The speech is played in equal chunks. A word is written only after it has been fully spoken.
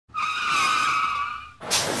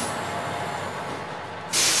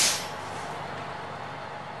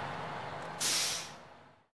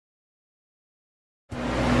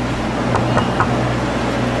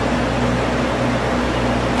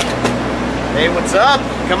Hey, what's up?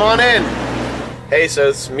 Come on in. Hey, so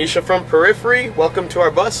it's Misha from Periphery. Welcome to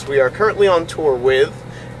our bus. We are currently on tour with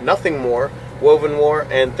Nothing More, Wovenwar,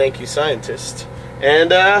 and Thank You Scientist.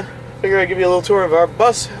 And I figure I'd give you a little tour of our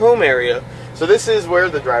bus home area. So this is where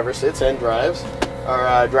the driver sits and drives.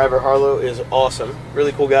 Our driver Harlow is awesome,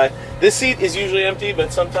 really cool guy. This seat is usually empty,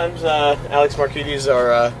 but sometimes Alex Marquides,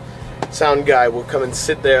 our sound guy, will come and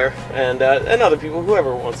sit there, and other people,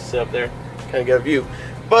 whoever wants to sit up there, kind of get a view.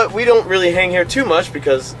 But we don't really hang here too much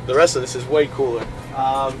because the rest of this is way cooler.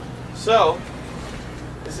 So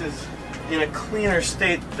this is in a cleaner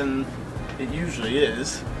state than it usually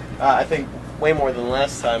is. I think way more than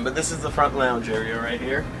last time, but this is the front lounge area right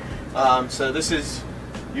here. So this is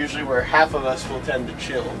usually where half of us will tend to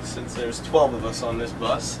chill, since there's 12 of us on this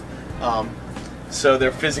bus. So there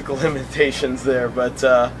are physical limitations there, but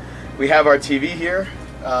we have our TV here,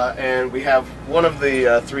 and we have one of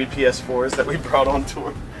the 3 PS4s that we brought on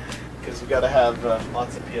tour, because we got to have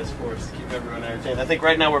lots of PS4s to keep everyone entertained. I think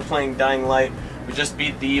right now we're playing Dying Light. We just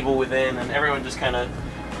beat The Evil Within, and everyone just kind of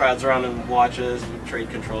crowds around and watches. We trade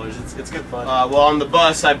controllers. It's good fun. Well, on the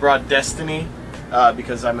bus I brought Destiny,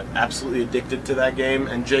 because I'm absolutely addicted to that game,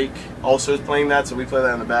 and Jake also is playing that, so we play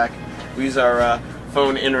that in the back. We use our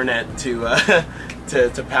phone internet to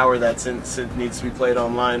to power that, since it needs to be played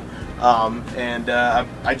online.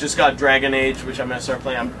 I just got Dragon Age, which I'm going to start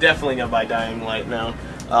playing. I'm definitely going to buy Dying Light now.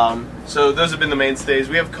 So those have been the mainstays.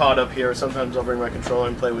 We have COD up here. Sometimes I'll bring my controller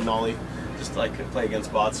and play with Nolly, just like play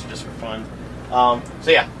against bots just for fun.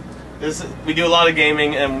 So yeah, we do a lot of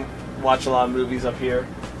gaming and watch a lot of movies up here,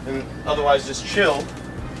 and otherwise just chill.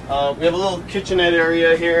 We have a little kitchenette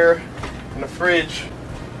area here and a fridge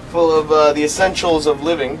full of the essentials of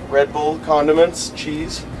living: Red Bull, condiments,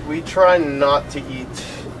 cheese. We try not to eat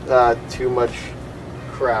too much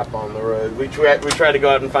crap on the road. We try to go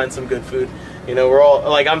out and find some good food. You know, we're all,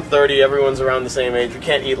 like, I'm 30, everyone's around the same age. We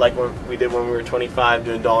can't eat like what we did when we were 25,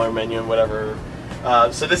 doing dollar menu and whatever.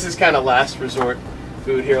 So this is kind of last resort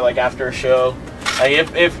food here, like after a show.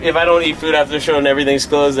 If I don't eat food after the show and everything's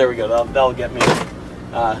closed, there we go. That'll get me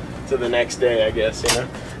to the next day, I guess, you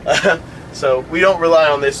know. So we don't rely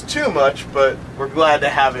on this too much, but we're glad to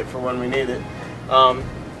have it for when we need it.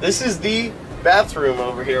 This is the bathroom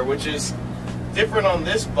over here, which is different on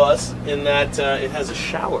this bus in that it has a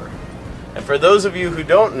shower. And for those of you who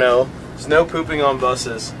don't know, there's no pooping on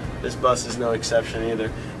buses. This bus is no exception either.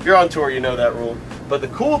 If you're on tour, you know that rule. But the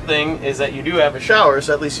cool thing is that you do have a shower,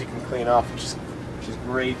 so at least you can clean off, which is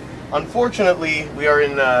great. Unfortunately, we are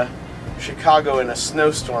in Chicago in a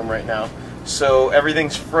snowstorm right now, so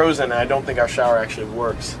everything's frozen, and I don't think our shower actually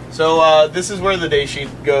works. So this is where the day sheet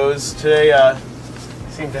goes. Today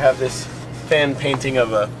seem to have this fan painting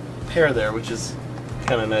of a pear there, which is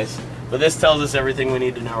kind of nice. But this tells us everything we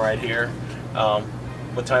need to know right here.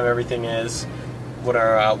 What time everything is, what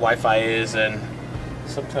our Wi-Fi is, and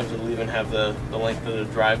sometimes it'll even have the length of the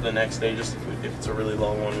drive the next day, just if it's a really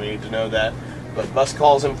long one, we need to know that. But bus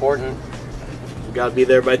call is important. We gotta be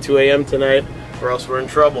there by 2 a.m. tonight, or else we're in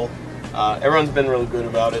trouble. Everyone's been really good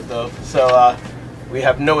about it though, so we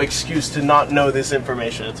have no excuse to not know this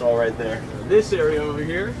information. It's all right there. This area over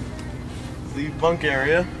here is the bunk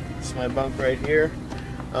area. It's my bunk right here.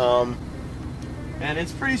 And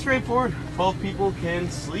it's pretty straightforward. 12 people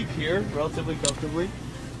can sleep here relatively comfortably.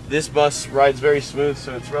 This bus rides very smooth,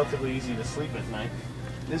 so it's relatively easy to sleep at night.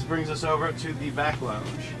 This brings us over to the back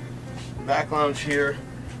lounge. The back lounge here,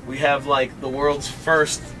 we have like the world's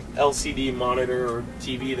first LCD monitor or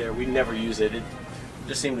TV there. We never use it. It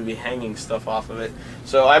just seemed to be hanging stuff off of it.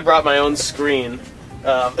 So I brought my own screen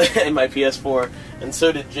and my PS4, and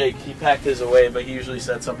so did Jake. He packed his away, but he usually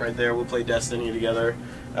sets up right there. We'll play Destiny together,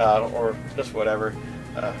 or just whatever.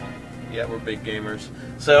 Yeah, we're big gamers,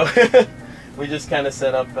 so we just kind of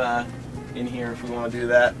set up in here if we want to do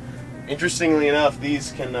that. Interestingly enough,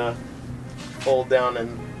 these can fold down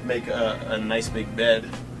and make a nice big bed,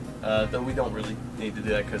 though we don't really need to do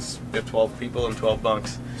that because we have 12 people and 12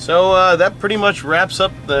 bunks. So that pretty much wraps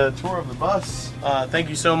up the tour of the bus. Thank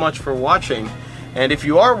you so much for watching. And if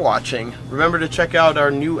you are watching, remember to check out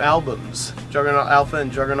our new albums, Juggernaut Alpha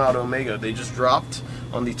and Juggernaut Omega. They just dropped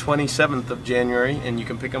on the 27th of January, and you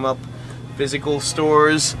can pick them up physical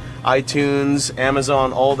stores, iTunes,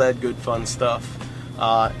 Amazon, all that good fun stuff.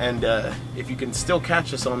 If you can still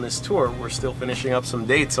catch us on this tour, we're still finishing up some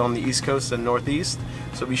dates on the East Coast and Northeast,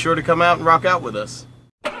 so be sure to come out and rock out with us.